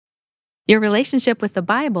Your relationship with the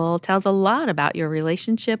Bible tells a lot about your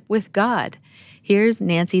relationship with God. Here's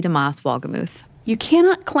Nancy DeMoss Wolgemuth. You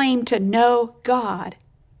cannot claim to know God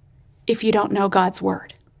if you don't know God's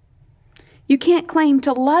Word. You can't claim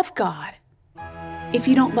to love God if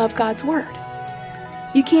you don't love God's Word.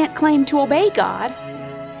 You can't claim to obey God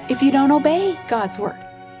if you don't obey God's Word.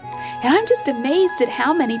 And I'm just amazed at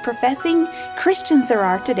how many professing Christians there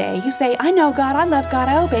are today who say, I know God, I love God,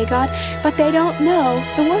 I obey God, but they don't know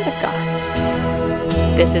the Word of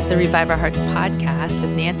God. This is the Revive Our Hearts podcast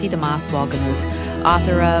with Nancy DeMoss Wolgemuth,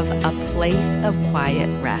 author of A Place of Quiet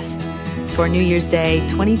Rest. For New Year's Day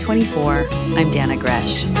 2024, I'm Dana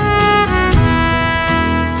Gresh.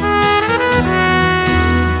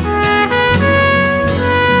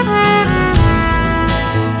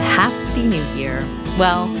 Happy New Year.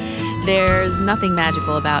 Well, there's nothing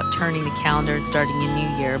magical about turning the calendar and starting a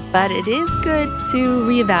new year, but it is good to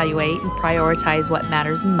reevaluate and prioritize what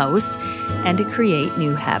matters most and to create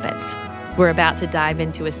new habits. We're about to dive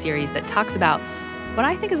into a series that talks about what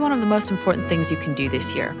I think is one of the most important things you can do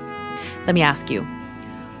this year. Let me ask you,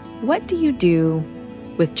 what do you do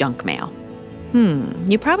with junk mail?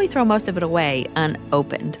 You probably throw most of it away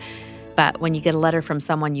unopened. But when you get a letter from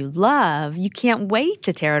someone you love, you can't wait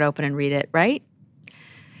to tear it open and read it, right?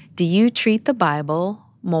 Do you treat the Bible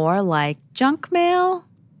more like junk mail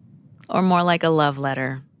or more like a love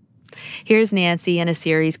letter? Here's Nancy in a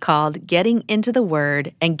series called Getting into the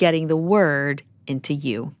Word and Getting the Word into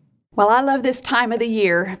You. Well, I love this time of the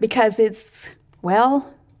year because it's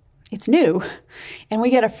new. And we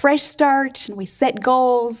get a fresh start and we set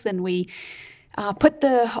goals and we put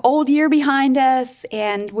the old year behind us,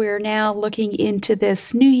 and we're now looking into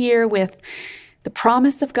this new year with the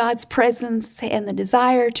promise of God's presence and the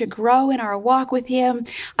desire to grow in our walk with Him.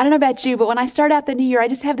 I don't know about you, but when I start out the new year, I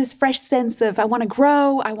just have this fresh sense of I want to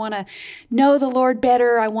grow, I want to know the Lord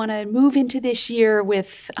better, I want to move into this year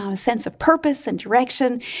with a sense of purpose and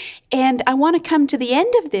direction, and I want to come to the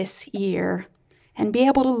end of this year and be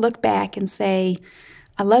able to look back and say,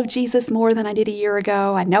 I love Jesus more than I did a year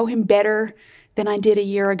ago, I know Him better than I did a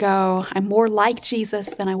year ago. I'm more like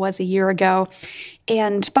Jesus than I was a year ago.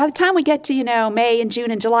 And by the time we get to, May and June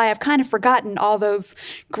and July, I've kind of forgotten all those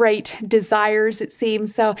great desires, it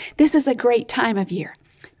seems. So this is a great time of year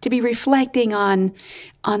to be reflecting on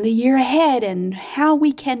the year ahead and how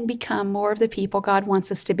we can become more of the people God wants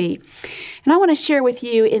us to be. And I want to share with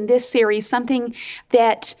you in this series something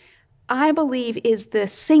that I believe is the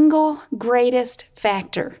single greatest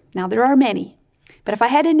factor. Now, there are many. But if I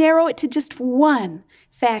had to narrow it to just one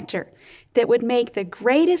factor that would make the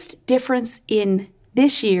greatest difference in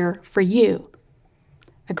this year for you,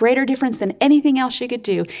 a greater difference than anything else you could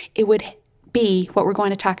do, it would be what we're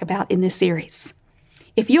going to talk about in this series.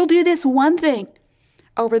 If you'll do this one thing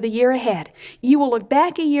over the year ahead, you will look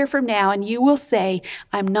back a year from now and you will say,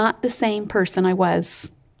 I'm not the same person I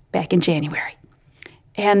was back in January.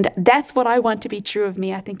 And that's what I want to be true of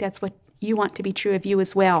me. I think that's what you want to be true of you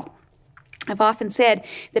as well. I've often said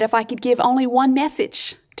that if I could give only one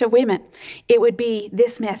message to women, it would be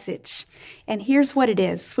this message. And here's what it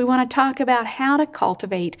is. We want to talk about how to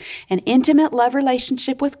cultivate an intimate love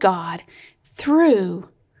relationship with God through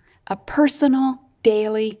a personal,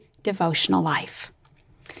 daily, devotional life.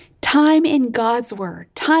 Time in God's Word,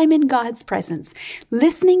 time in God's presence,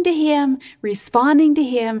 listening to Him, responding to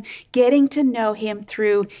Him, getting to know Him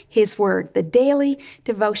through His Word, the daily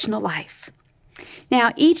devotional life.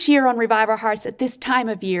 Now, each year on Revive Our Hearts at this time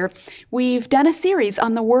of year, we've done a series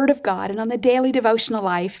on the Word of God and on the daily devotional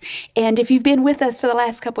life. And if you've been with us for the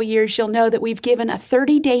last couple years, you'll know that we've given a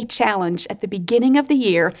 30-day challenge at the beginning of the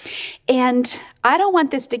year. And I don't want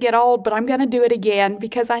this to get old, but I'm going to do it again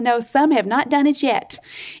because I know some have not done it yet.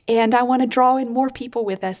 And I want to draw in more people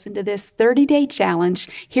with us into this 30-day challenge.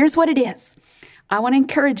 Here's what it is. I want to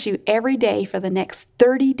encourage you every day for the next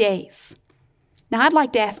 30 days. Now, I'd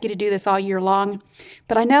like to ask you to do this all year long,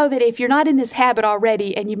 but I know that if you're not in this habit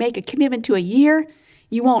already and you make a commitment to a year,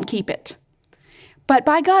 you won't keep it. But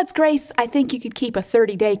by God's grace, I think you could keep a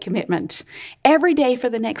 30-day commitment. Every day for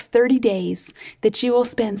the next 30 days that you will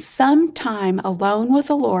spend some time alone with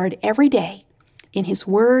the Lord every day in His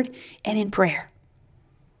Word and in prayer.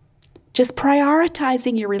 Just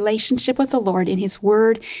prioritizing your relationship with the Lord in His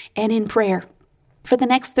Word and in prayer for the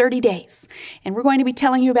next 30 days. And we're going to be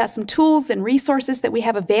telling you about some tools and resources that we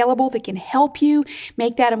have available that can help you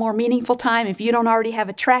make that a more meaningful time if you don't already have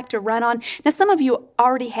a track to run on. Now, some of you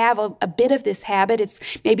already have a bit of this habit. It's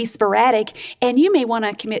maybe sporadic, and you may want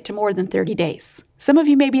to commit to more than 30 days. Some of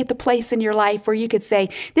you may be at the place in your life where you could say,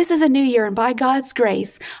 this is a new year, and by God's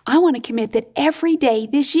grace, I want to commit that every day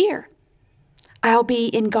this year, I'll be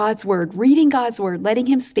in God's Word, reading God's Word, letting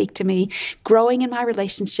Him speak to me, growing in my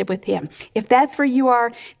relationship with Him. If that's where you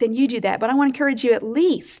are, then you do that. But I want to encourage you at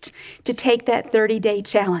least to take that 30-day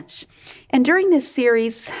challenge. And during this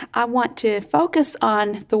series, I want to focus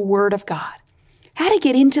on the Word of God, how to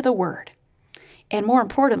get into the Word, and more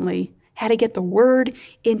importantly, how to get the Word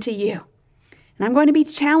into you. And I'm going to be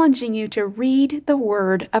challenging you to read the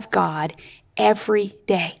Word of God every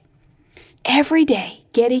day. Every day,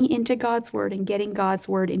 getting into God's Word and getting God's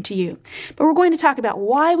Word into you. But we're going to talk about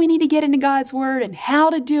why we need to get into God's Word and how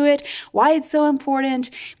to do it, why it's so important,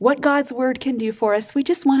 what God's Word can do for us. We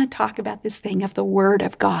just want to talk about this thing of the Word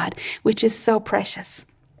of God, which is so precious.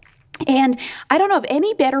 And I don't know of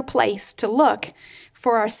any better place to look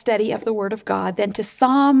for our study of the Word of God than to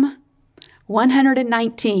Psalm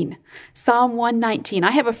 119, Psalm 119.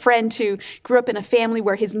 I have a friend who grew up in a family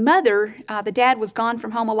where his mother, the dad was gone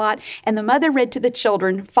from home a lot, and the mother read to the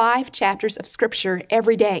children 5 chapters of Scripture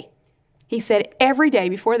every day. He said every day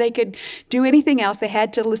before they could do anything else, they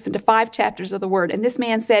had to listen to 5 chapters of the Word. And this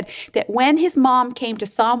man said that when his mom came to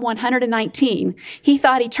Psalm 119, he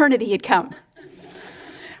thought eternity had come.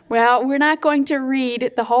 Well, we're not going to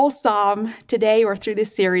read the whole psalm today or through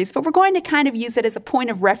this series, but we're going to kind of use it as a point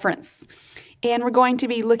of reference. And we're going to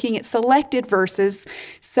be looking at selected verses.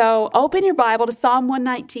 So open your Bible to Psalm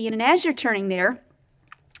 119, and as you're turning there,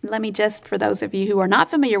 let me just, for those of you who are not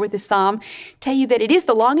familiar with this psalm, tell you that it is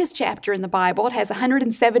the longest chapter in the Bible. It has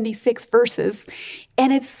 176 verses,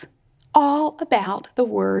 and it's all about the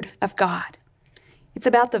Word of God. It's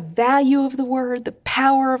about the value of the Word, the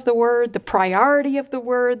power of the Word, the priority of the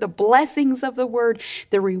Word, the blessings of the Word,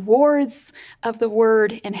 the rewards of the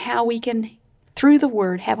Word, and how we can, through the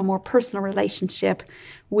Word, have a more personal relationship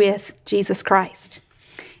with Jesus Christ.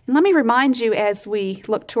 And let me remind you as we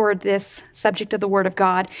look toward this subject of the Word of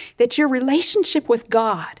God, that your relationship with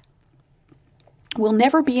God will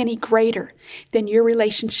never be any greater than your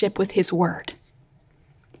relationship with His Word.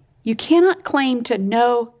 You cannot claim to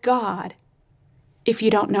know God if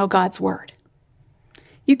you don't know God's Word.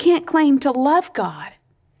 You can't claim to love God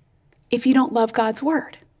if you don't love God's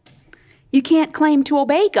Word. You can't claim to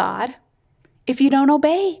obey God if you don't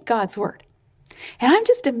obey God's Word. And I'm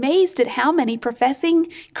just amazed at how many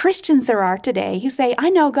professing Christians there are today who say,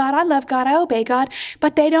 I know God, I love God, I obey God,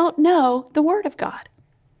 but they don't know the Word of God.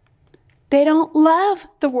 They don't love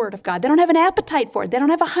the Word of God. They don't have an appetite for it. They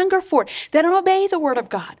don't have a hunger for it. They don't obey the Word of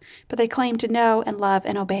God, but they claim to know and love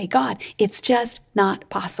and obey God. It's just not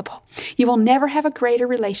possible. You will never have a greater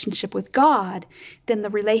relationship with God than the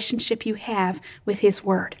relationship you have with His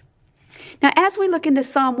Word. Now, as we look into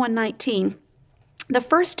Psalm 119, the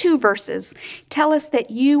first 2 verses tell us that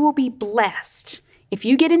you will be blessed if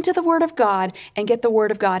you get into the Word of God and get the Word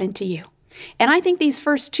of God into you. And I think these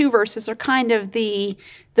first 2 verses are kind of the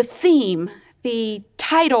theme, the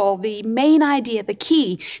title, the main idea, the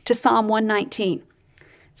key to Psalm 119.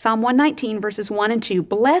 Psalm 119, verses 1 and 2.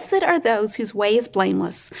 Blessed are those whose way is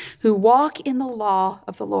blameless, who walk in the law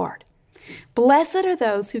of the Lord. Blessed are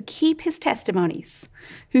those who keep His testimonies,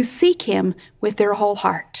 who seek Him with their whole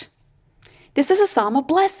heart. This is a psalm of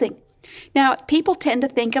blessing. Now, people tend to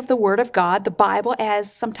think of the Word of God, the Bible,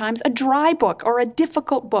 as sometimes a dry book or a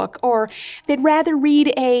difficult book, or they'd rather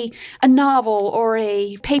read a novel or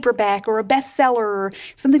a paperback or a bestseller or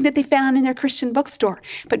something that they found in their Christian bookstore.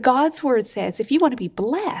 But God's Word says if you want to be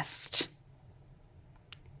blessed,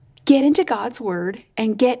 get into God's Word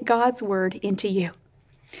and get God's Word into you.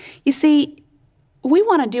 You see, we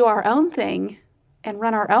want to do our own thing and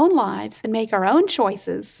run our own lives and make our own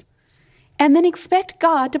choices, and then expect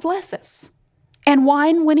God to bless us and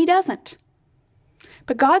whine when He doesn't.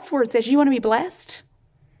 But God's Word says you want to be blessed?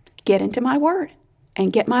 Get into my Word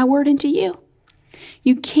and get my Word into you.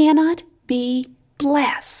 You cannot be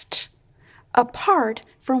blessed apart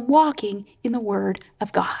from walking in the Word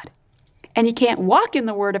of God. And you can't walk in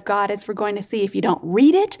the Word of God, as we're going to see, if you don't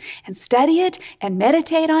read it and study it and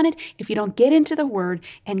meditate on it, if you don't get into the Word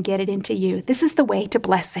and get it into you. This is the way to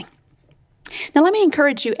blessing. Now, let me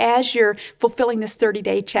encourage you as you're fulfilling this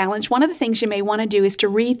 30-day challenge, one of the things you may want to do is to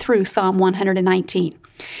read through Psalm 119.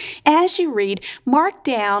 As you read, mark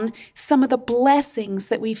down some of the blessings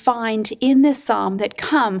that we find in this psalm that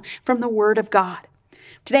come from the Word of God.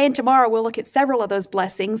 Today and tomorrow we'll look at several of those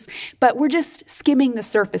blessings, but we're just skimming the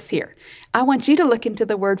surface here. I want you to look into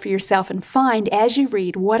the Word for yourself and find, as you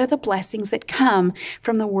read, what are the blessings that come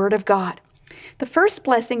from the Word of God. The first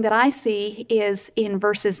blessing that I see is in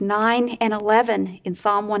verses 9 and 11 in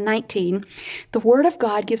Psalm 119. The Word of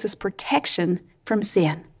God gives us protection from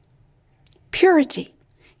sin. Purity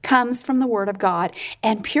comes from the Word of God,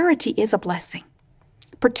 and purity is a blessing.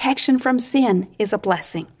 Protection from sin is a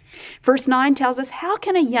blessing. Verse 9 tells us, how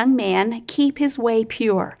can a young man keep his way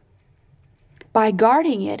pure? By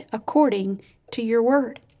guarding it according to your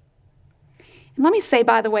word. And let me say,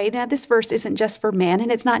 by the way, that this verse isn't just for men,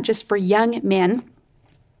 and it's not just for young men.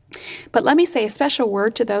 But let me say a special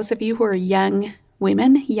word to those of you who are young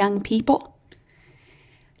women, young people.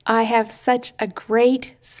 I have such a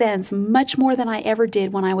great sense, much more than I ever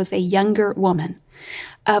did when I was a younger woman,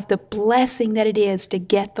 of the blessing that it is to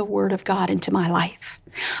get the Word of God into my life.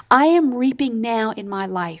 I am reaping now in my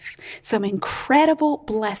life some incredible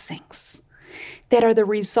blessings that are the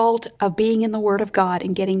result of being in the Word of God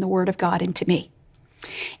and getting the Word of God into me.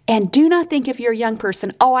 And do not think, if you're a young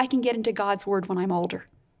person, oh, I can get into God's Word when I'm older.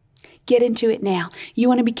 Get into it now. You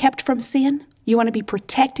want to be kept from sin? You want to be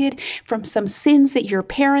protected from some sins that your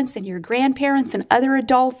parents and your grandparents and other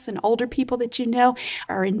adults and older people that you know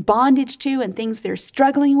are in bondage to, and things they're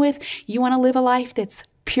struggling with? You want to live a life that's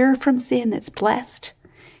pure from sin, that's blessed?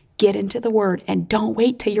 Get into the Word, and don't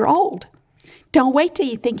wait till you're old. Don't wait till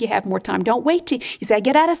you think you have more time. Don't wait till you say, I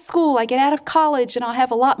get out of school, I get out of college, and I'll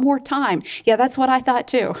have a lot more time. Yeah, that's what I thought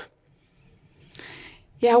too.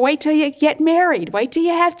 Yeah, wait till you get married. Wait till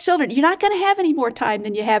you have children. You're not going to have any more time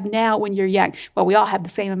than you have now when you're young. Well, we all have the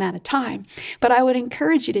same amount of time. But I would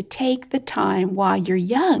encourage you to take the time while you're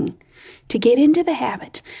young to get into the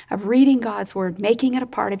habit of reading God's Word, making it a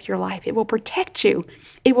part of your life. It will protect you.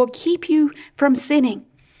 It will keep you from sinning.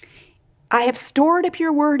 I have stored up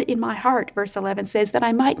your word in my heart, verse 11 says, that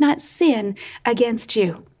I might not sin against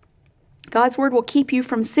you. God's Word will keep you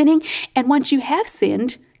from sinning. And once you have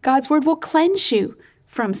sinned, God's Word will cleanse you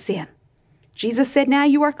from sin. Jesus said, now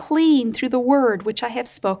you are clean through the word which I have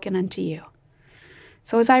spoken unto you.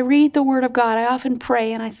 So as I read the Word of God, I often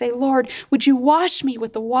pray and I say, Lord, would you wash me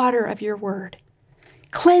with the water of your word?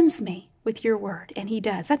 Cleanse me with your word. And he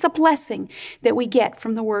does. That's a blessing that we get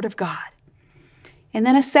from the Word of God. And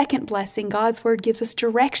then a second blessing, God's Word gives us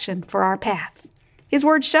direction for our path. His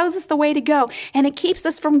Word shows us the way to go, and it keeps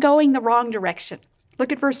us from going the wrong direction.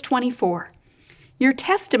 Look at verse 24. Your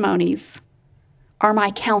testimonies are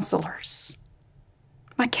my counselors.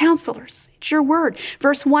 My counselors. It's your word.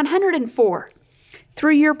 Verse 104.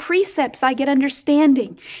 Through your precepts I get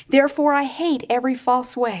understanding. Therefore I hate every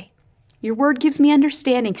false way. Your word gives me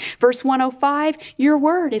understanding. Verse 105. Your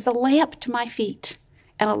word is a lamp to my feet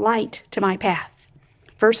and a light to my path.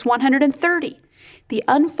 Verse 130. The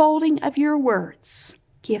unfolding of your words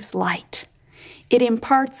gives light. It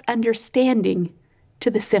imparts understanding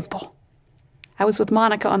to the simple. I was with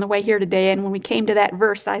Monica on the way here today, and when we came to that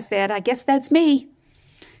verse, I said, I guess that's me.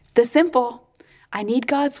 The simple. I need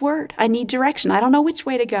God's Word. I need direction. I don't know which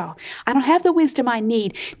way to go. I don't have the wisdom I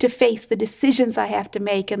need to face the decisions I have to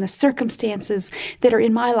make and the circumstances that are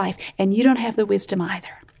in my life, and you don't have the wisdom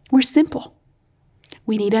either. We're simple.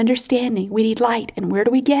 We need understanding. We need light. And where do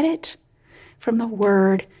we get it? From the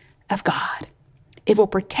Word of God. It will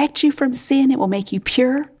protect you from sin. It will make you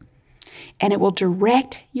pure. And it will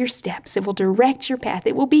direct your steps. It will direct your path.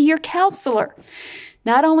 It will be your counselor,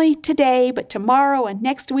 not only today, but tomorrow and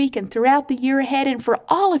next week and throughout the year ahead and for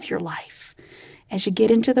all of your life. As you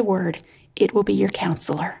get into the Word, it will be your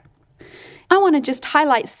counselor. I want to just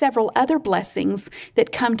highlight several other blessings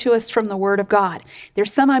that come to us from the Word of God.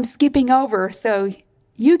 There's some I'm skipping over, so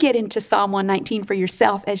you get into Psalm 119 for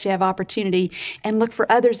yourself as you have opportunity and look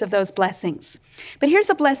for others of those blessings. But here's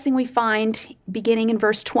a blessing we find beginning in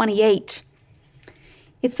verse 28.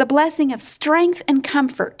 It's the blessing of strength and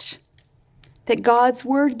comfort that God's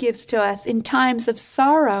Word gives to us in times of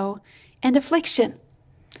sorrow and affliction.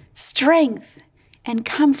 Strength and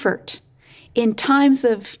comfort in times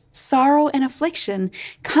of sorrow and affliction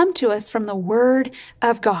come to us from the Word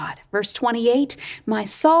of God. Verse 28, my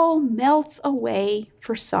soul melts away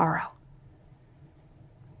for sorrow.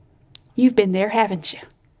 You've been there, haven't you?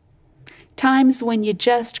 Times when you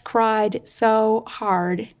just cried so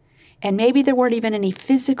hard, and maybe there weren't even any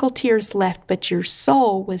physical tears left, but your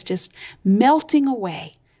soul was just melting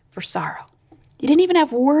away for sorrow. You didn't even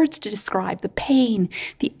have words to describe the pain,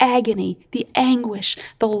 the agony, the anguish,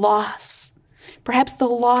 the loss. Perhaps the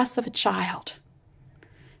loss of a child.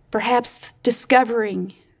 Perhaps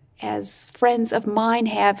discovering, as friends of mine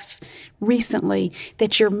have recently,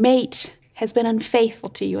 that your mate has been unfaithful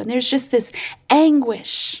to you. And there's just this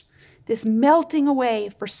anguish, this melting away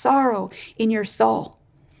for sorrow in your soul.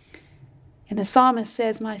 And the psalmist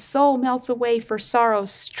says, my soul melts away for sorrow.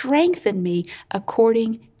 Strengthen me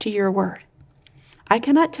according to your word. I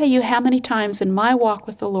cannot tell you how many times in my walk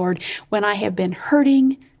with the Lord when I have been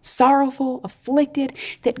hurting, sorrowful, afflicted,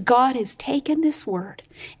 that God has taken this word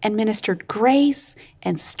and ministered grace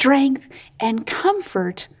and strength and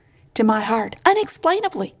comfort to my heart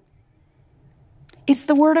unexplainably. It's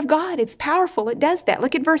the word of God. It's powerful. It does that.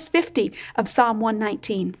 Look at verse 50 of Psalm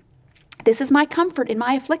 119. This is my comfort in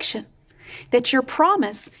my affliction, that your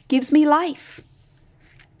promise gives me life.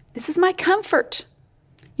 This is my comfort.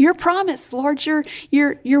 Your promise, Lord, your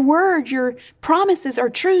word, your promises are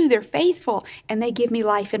true, they're faithful, and they give me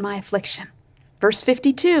life in my affliction. Verse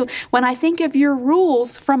 52, when I think of your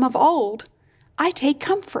rules from of old, I take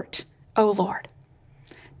comfort, O Lord.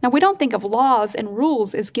 Now, we don't think of laws and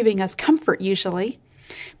rules as giving us comfort usually,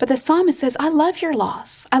 but the psalmist says, I love your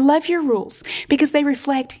laws. I love your rules because they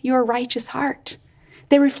reflect your righteous heart.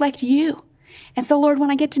 They reflect you. And so, Lord, when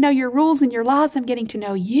I get to know your rules and your laws, I'm getting to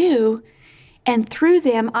know you, and through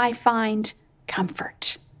them I find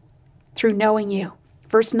comfort through knowing you.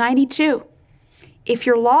 Verse 92, if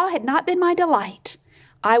your law had not been my delight,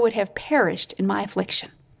 I would have perished in my affliction.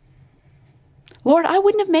 Lord, I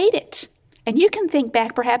wouldn't have made it. And you can think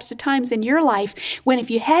back perhaps to times in your life when if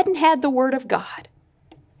you hadn't had the Word of God,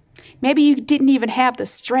 maybe you didn't even have the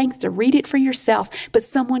strength to read it for yourself, but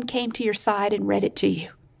someone came to your side and read it to you.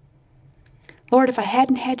 Lord, if I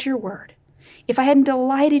hadn't had your Word, if I hadn't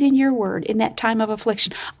delighted in your Word in that time of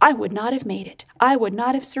affliction, I would not have made it. I would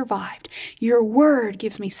not have survived. Your Word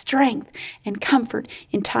gives me strength and comfort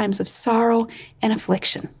in times of sorrow and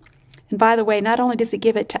affliction. And by the way, not only does it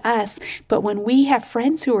give it to us, but when we have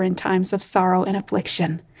friends who are in times of sorrow and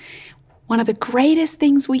affliction, one of the greatest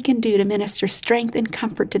things we can do to minister strength and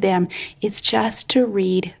comfort to them is just to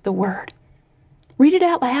read the Word. Read it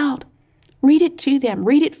out loud. Read it to them.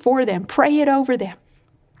 Read it for them. Pray it over them.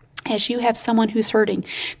 As you have someone who's hurting,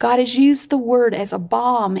 God has used the Word as a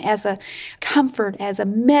balm, as a comfort, as a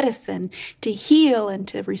medicine to heal and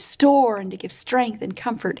to restore and to give strength and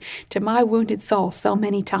comfort to my wounded soul so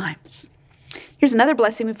many times. Here's another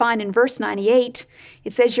blessing we find in verse 98.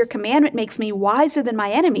 It says, your commandment makes me wiser than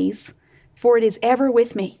my enemies, for it is ever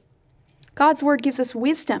with me. God's Word gives us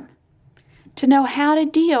wisdom to know how to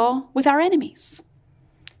deal with our enemies.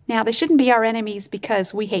 Now, they shouldn't be our enemies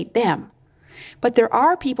because we hate them. But there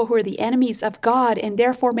are people who are the enemies of God and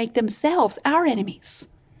therefore make themselves our enemies.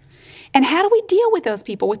 And how do we deal with those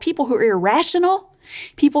people? With people who are irrational,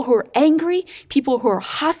 people who are angry, people who are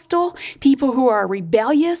hostile, people who are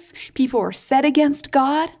rebellious, people who are set against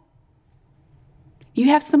God? You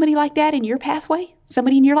have somebody like that in your pathway?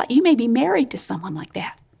 Somebody in your life? You may be married to someone like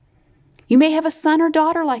that. You may have a son or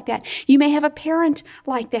daughter like that. You may have a parent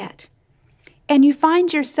like that. And you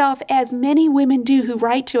find yourself, as many women do who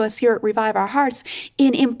write to us here at Revive Our Hearts,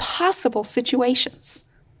 in impossible situations.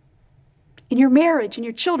 In your marriage, in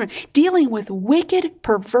your children, dealing with wicked,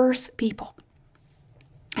 perverse people.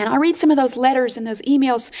 And I'll read some of those letters and those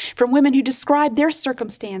emails from women who describe their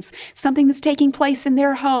circumstance, something that's taking place in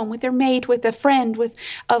their home, with their mate, with a friend, with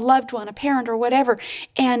a loved one, a parent, or whatever.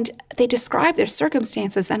 And they describe their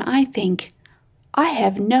circumstances, and I think, I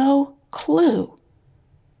have no clue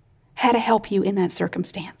how to help you in that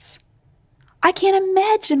circumstance. I can't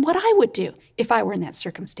imagine what I would do if I were in that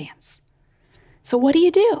circumstance. So what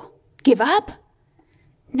do? Give up?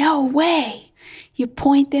 No way. You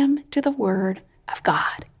point them to the Word of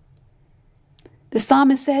God. The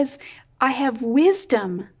psalmist says, I have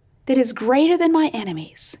wisdom that is greater than my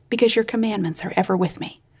enemies because your commandments are ever with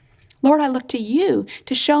me. Lord, I look to you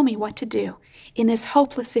to show me what to do in this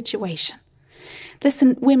hopeless situation.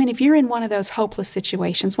 Listen, women, if you're in one of those hopeless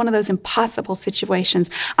situations, one of those impossible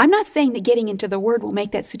situations, I'm not saying that getting into the Word will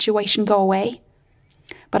make that situation go away,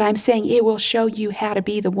 but I'm saying it will show you how to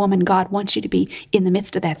be the woman God wants you to be in the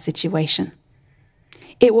midst of that situation.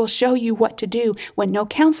 It will show you what to do when no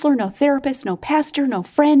counselor, no therapist, no pastor, no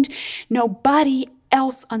friend, nobody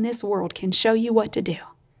else on this world can show you what to do.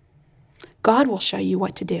 God will show you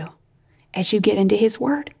what to do as you get into His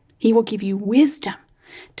Word. He will give you wisdom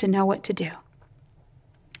to know what to do.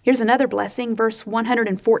 Here's another blessing, verse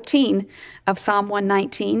 114 of Psalm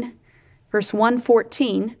 119, verse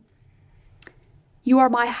 114. You are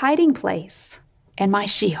my hiding place and my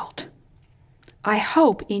shield. I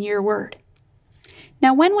hope in your word.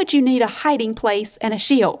 Now, when would you need a hiding place and a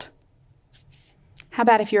shield? How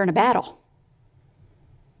about if you're in a battle?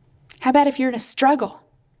 How about if you're in a struggle?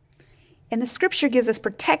 And the Scripture gives us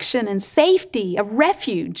protection and safety, a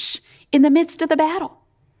refuge in the midst of the battle.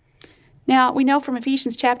 Now, we know from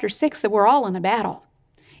Ephesians chapter 6 that we're all in a battle.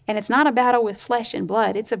 And it's not a battle with flesh and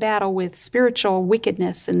blood. It's a battle with spiritual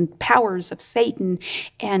wickedness and powers of Satan.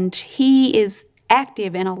 And he is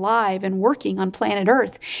active and alive and working on planet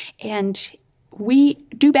Earth. And we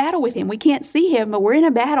do battle with him. We can't see him, but we're in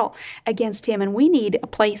a battle against him. And we need a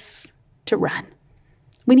place to run.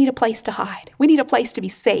 We need a place to hide. We need a place to be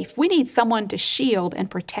safe. We need someone to shield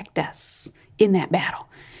and protect us in that battle.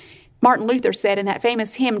 Martin Luther said in that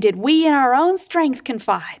famous hymn, "Did we in our own strength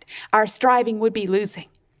confide, our striving would be losing."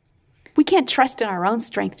 We can't trust in our own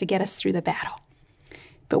strength to get us through the battle.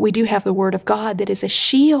 But we do have the Word of God that is a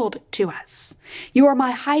shield to us. You are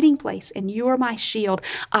my hiding place and you are my shield.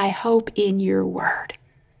 I hope in your Word.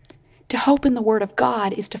 To hope in the Word of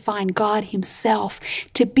God is to find God Himself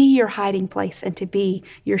to be your hiding place and to be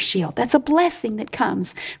your shield. That's a blessing that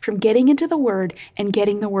comes from getting into the Word and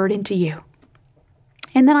getting the Word into you.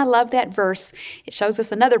 And then I love that verse. It shows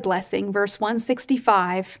us another blessing, verse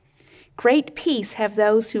 165. Great peace have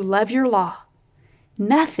those who love your law.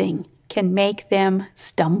 Nothing can make them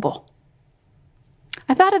stumble.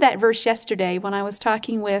 I thought of that verse yesterday when I was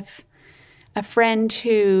talking with a friend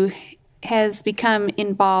who has become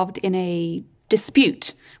involved in a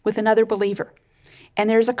dispute with another believer. And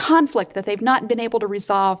there's a conflict that they've not been able to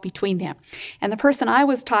resolve between them. And the person I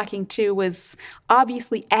was talking to was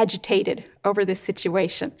obviously agitated over this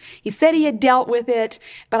situation. He said he had dealt with it,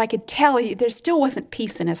 but I could tell there still wasn't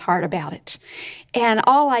peace in his heart about it. And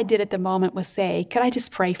all I did at the moment was say, could I just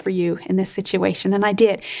pray for you in this situation? And I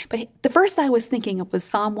did. But the verse I was thinking of was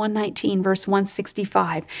Psalm 119, verse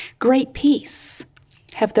 165. Great peace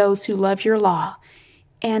have those who love your law,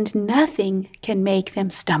 and nothing can make them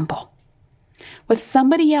stumble. What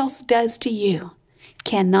somebody else does to you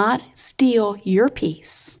cannot steal your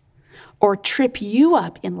peace or trip you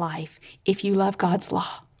up in life if you love God's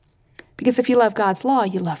law. Because if you love God's law,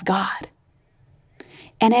 you love God.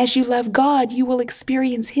 And as you love God, you will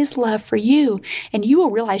experience His love for you, and you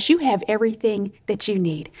will realize you have everything that you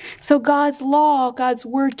need. So God's law, God's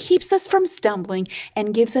word, keeps us from stumbling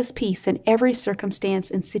and gives us peace in every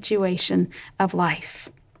circumstance and situation of life.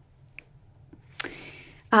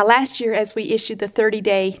 Last year, as we issued the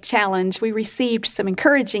 30-day challenge, we received some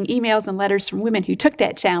encouraging emails and letters from women who took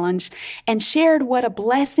that challenge and shared what a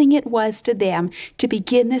blessing it was to them to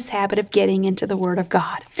begin this habit of getting into the Word of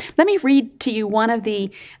God. Let me read to you one of the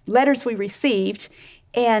letters we received,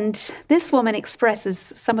 and this woman expresses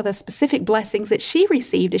some of the specific blessings that she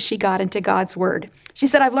received as she got into God's Word. She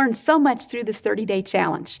said, "I've learned so much through this 30-day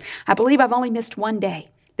challenge. I believe I've only missed one day.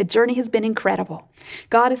 The journey has been incredible.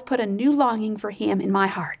 God has put a new longing for Him in my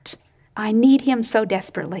heart. I need Him so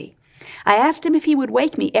desperately. I asked Him if He would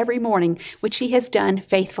wake me every morning, which He has done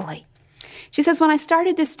faithfully." She says, when I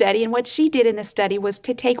started this study, and what she did in this study was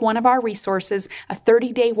to take one of our resources, a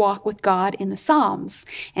 30-day walk with God in the Psalms,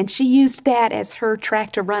 and she used that as her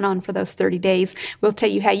track to run on for those 30 days. We'll tell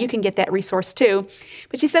you how you can get that resource too.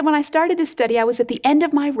 But she said, when I started this study, I was at the end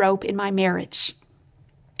of my rope in my marriage.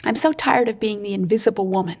 I'm so tired of being the invisible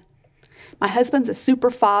woman. My husband's a super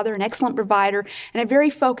father, an excellent provider, and a very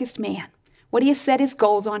focused man. What he has set his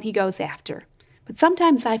goals on, he goes after. But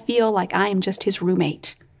sometimes I feel like I am just his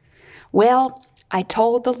roommate. Well, I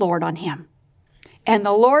told the Lord on him, and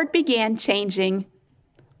the Lord began changing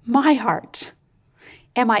my heart.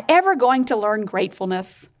 Am I ever going to learn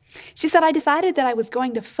gratefulness? She said, I decided that I was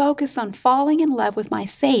going to focus on falling in love with my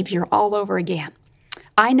Savior all over again.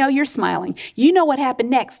 I know you're smiling. You know what happened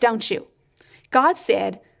next, don't you? God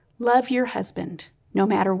said, love your husband no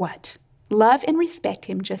matter what. Love and respect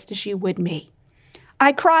him just as you would me.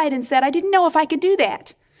 I cried and said I didn't know if I could do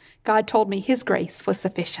that. God told me His grace was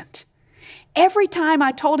sufficient. Every time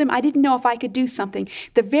I told Him I didn't know if I could do something,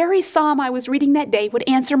 the very psalm I was reading that day would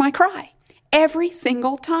answer my cry. Every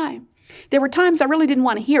single time. There were times I really didn't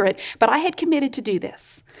want to hear it, but I had committed to do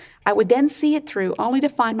this. I would then see it through, only to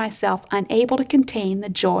find myself unable to contain the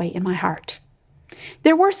joy in my heart.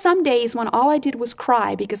 There were some days when all I did was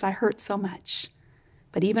cry because I hurt so much.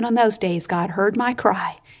 But even on those days, God heard my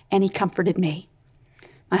cry, and He comforted me.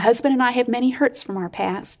 My husband and I have many hurts from our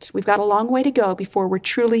past. We've got a long way to go before we're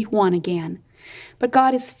truly one again. But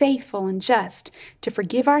God is faithful and just to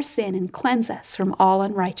forgive our sin and cleanse us from all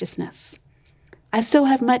unrighteousness. I still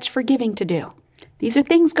have much forgiving to do. These are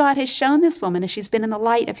things God has shown this woman as she's been in the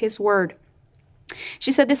light of His Word.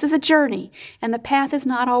 She said, this is a journey, and the path is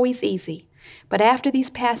not always easy. But after these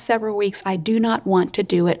past several weeks, I do not want to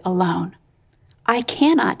do it alone. I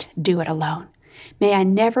cannot do it alone. May I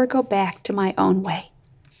never go back to my own way.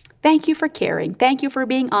 Thank you for caring. Thank you for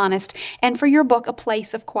being honest, and for your book, A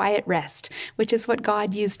Place of Quiet Rest, which is what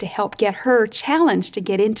God used to help get her challenged to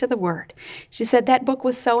get into the Word. She said that book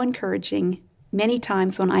was so encouraging many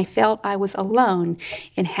times when I felt I was alone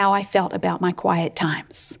in how I felt about my quiet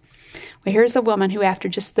times. Well, here's a woman who, after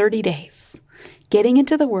just 30 days, getting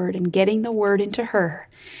into the Word and getting the Word into her,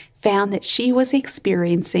 found that she was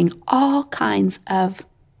experiencing all kinds of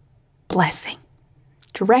blessing,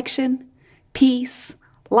 direction, peace,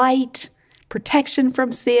 light, protection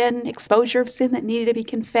from sin, exposure of sin that needed to be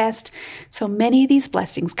confessed. So many of these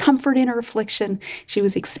blessings, comfort in her affliction, she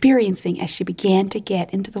was experiencing as she began to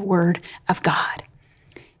get into the Word of God.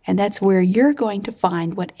 And that's where you're going to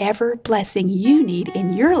find whatever blessing you need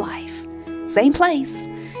in your life. Same place.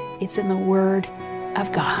 It's in the Word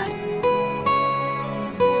of God.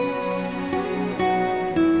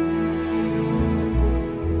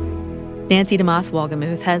 Nancy DeMoss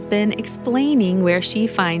Wolgemuth has been explaining where she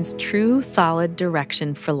finds true, solid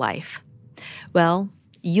direction for life. Well,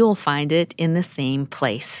 you'll find it in the same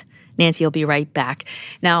place. Nancy will be right back.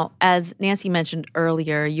 Now, as Nancy mentioned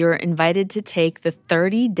earlier, you're invited to take the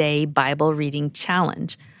 30-day Bible reading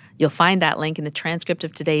challenge. You'll find that link in the transcript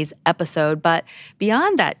of today's episode. But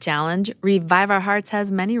beyond that challenge, Revive Our Hearts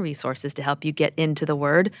has many resources to help you get into the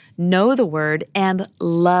Word, know the Word, and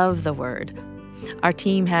love the Word. Our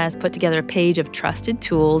team has put together a page of trusted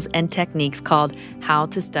tools and techniques called How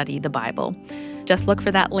to Study the Bible. Just look for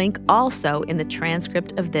that link also in the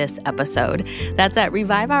transcript of this episode. That's at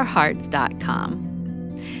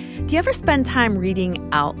reviveourhearts.com. Do you ever spend time reading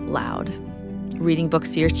out loud? Reading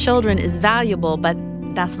books to your children is valuable, but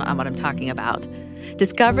that's not what I'm talking about.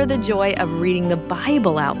 Discover the joy of reading the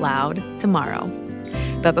Bible out loud tomorrow.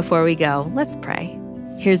 But before we go, let's pray.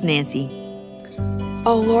 Here's Nancy.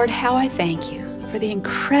 Oh Lord, how I thank you for the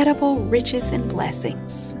incredible riches and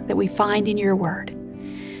blessings that we find in your Word.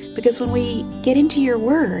 Because when we get into your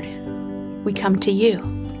Word, we come to you.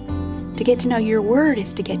 To get to know your Word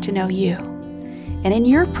is to get to know you. And in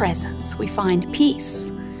your presence, we find peace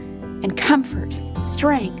and comfort and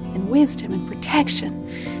strength and wisdom and protection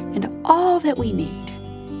and all that we need.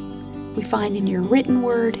 We find in your written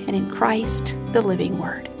Word and in Christ, the living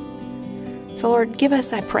Word. So Lord, give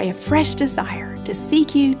us, I pray, a fresh desire to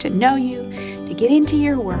seek you, to know you, to get into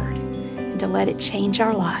your Word, and to let it change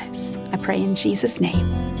our lives. I pray in Jesus'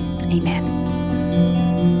 name. Amen.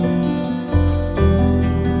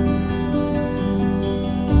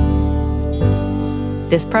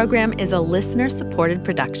 This program is a listener-supported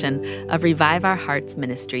production of Revive Our Hearts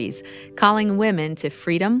Ministries, calling women to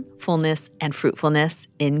freedom, fullness, and fruitfulness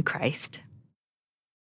in Christ.